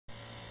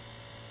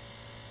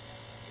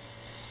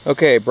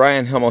Okay,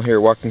 Brian Hummel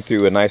here, walking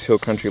through a nice hill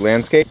country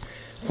landscape,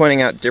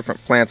 pointing out different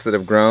plants that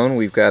have grown.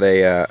 We've got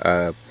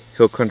a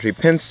hill country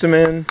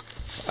penstemon.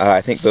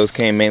 I think those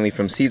came mainly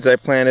from seeds I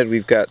planted.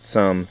 We've got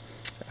some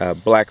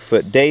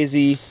blackfoot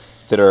daisy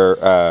that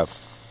are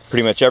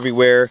pretty much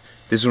everywhere.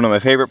 This is one of my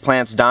favorite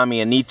plants,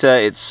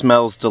 Damianita. It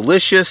smells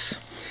delicious.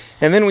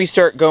 And then we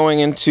start going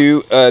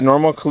into a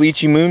normal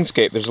caliche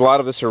moonscape. There's a lot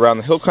of this around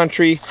the hill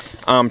country.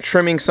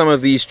 Trimming some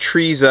of these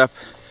trees up,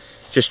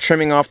 just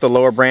trimming off the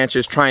lower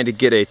branches, trying to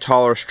get a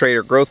taller,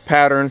 straighter growth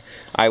pattern.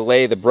 I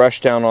lay the brush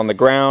down on the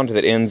ground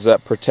that ends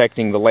up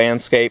protecting the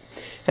landscape.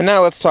 And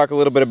now let's talk a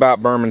little bit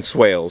about berm and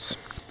swales.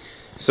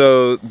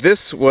 So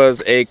this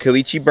was a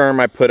caliche berm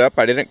I put up.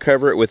 I didn't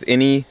cover it with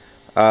any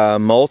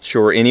mulch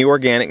or any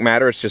organic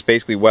matter. It's just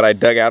basically what I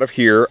dug out of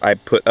here I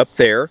put up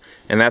there,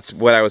 and that's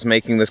what I was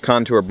making this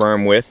contour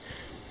berm with.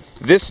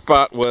 This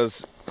spot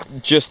was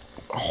just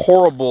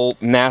horrible,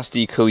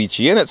 nasty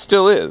caliche, and it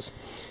still is.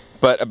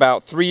 But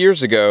about 3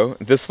 years ago,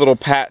 this little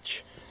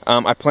patch,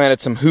 I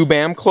planted some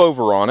hubam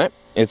clover on it.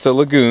 It's a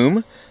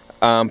legume.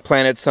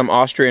 Planted some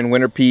Austrian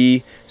winter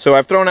pea. So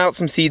I've thrown out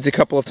some seeds a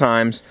couple of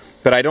times,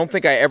 but I don't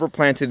think I ever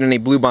planted any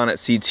bluebonnet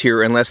seeds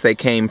here unless they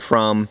came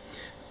from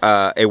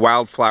a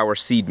wildflower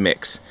seed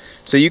mix.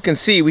 So you can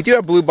see we do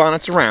have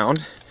bluebonnets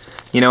around,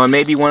 you know, and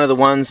maybe one of the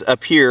ones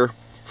up here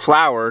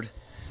flowered,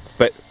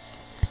 but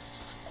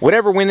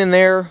whatever went in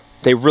there,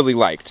 they really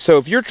liked. So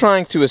if you're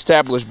trying to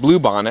establish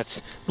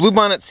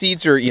bluebonnet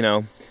seeds are, you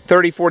know,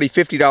 $30, $40,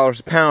 $50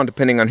 a pound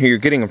depending on who you're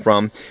getting them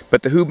from.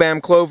 But the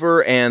hubam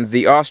clover and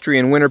the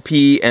Austrian winter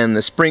pea and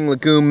the spring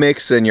legume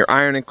mix and your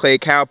iron and clay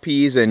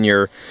cowpeas and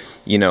your,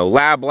 you know,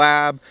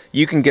 lab,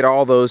 you can get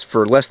all those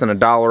for less than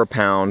 $1 a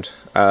pound.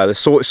 The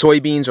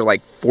soybeans are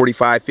like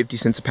 45, 50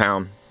 cents a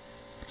pound.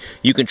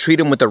 You can treat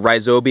them with the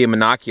Rhizobium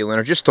inoculant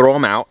or just throw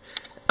them out.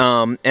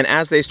 And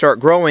as they start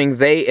growing,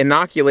 they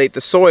inoculate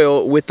the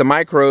soil with the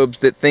microbes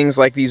that things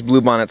like these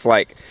bluebonnets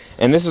like.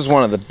 And this is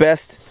one of the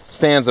best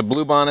stands of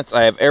bluebonnets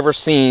I have ever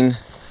seen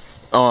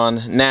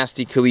on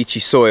nasty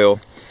caliche soil.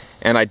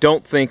 And I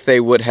don't think they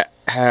would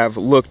have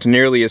looked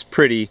nearly as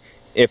pretty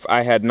if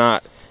I had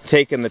not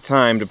taken the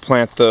time to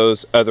plant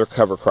those other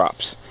cover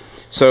crops.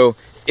 So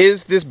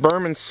is this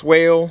berm and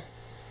swale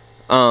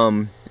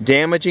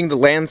damaging the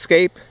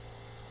landscape?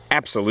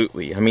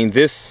 Absolutely. I mean,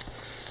 this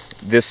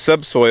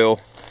subsoil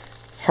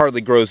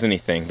hardly grows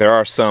anything. There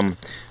are some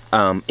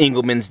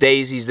Engelmann's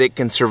daisies that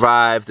can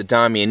survive. The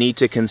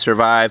Damianita can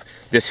survive.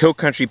 This hill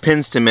country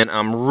penstemon,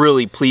 I'm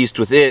really pleased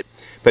with it,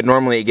 but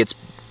normally it gets,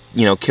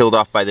 you know, killed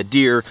off by the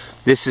deer.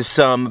 This is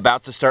some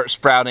about to start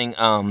sprouting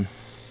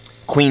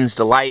Queen's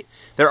Delight.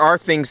 There are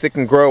things that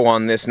can grow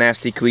on this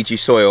nasty caliche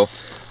soil,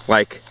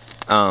 like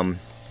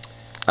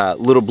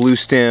little blue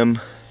stem.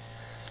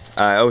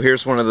 Oh,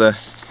 here's one of the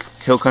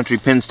hill country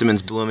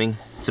penstemons blooming.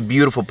 It's a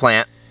beautiful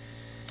plant.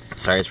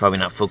 Sorry, it's probably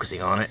not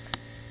focusing on it.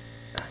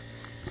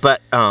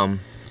 But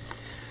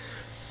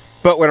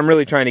what I'm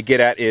really trying to get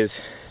at is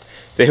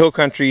the hill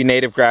country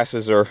native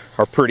grasses are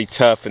pretty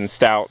tough and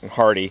stout and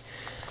hardy.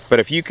 But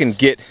if you can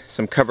get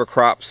some cover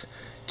crops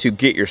to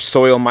get your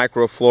soil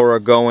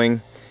microflora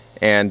going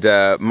and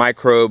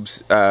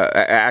microbes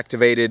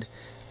activated,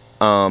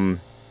 when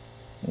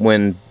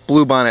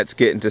bluebonnets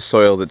get into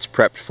soil that's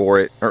prepped for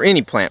it, or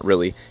any plant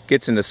really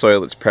gets into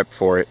soil that's prepped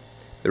for it,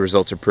 the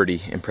results are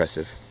pretty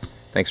impressive.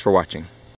 Thanks for watching.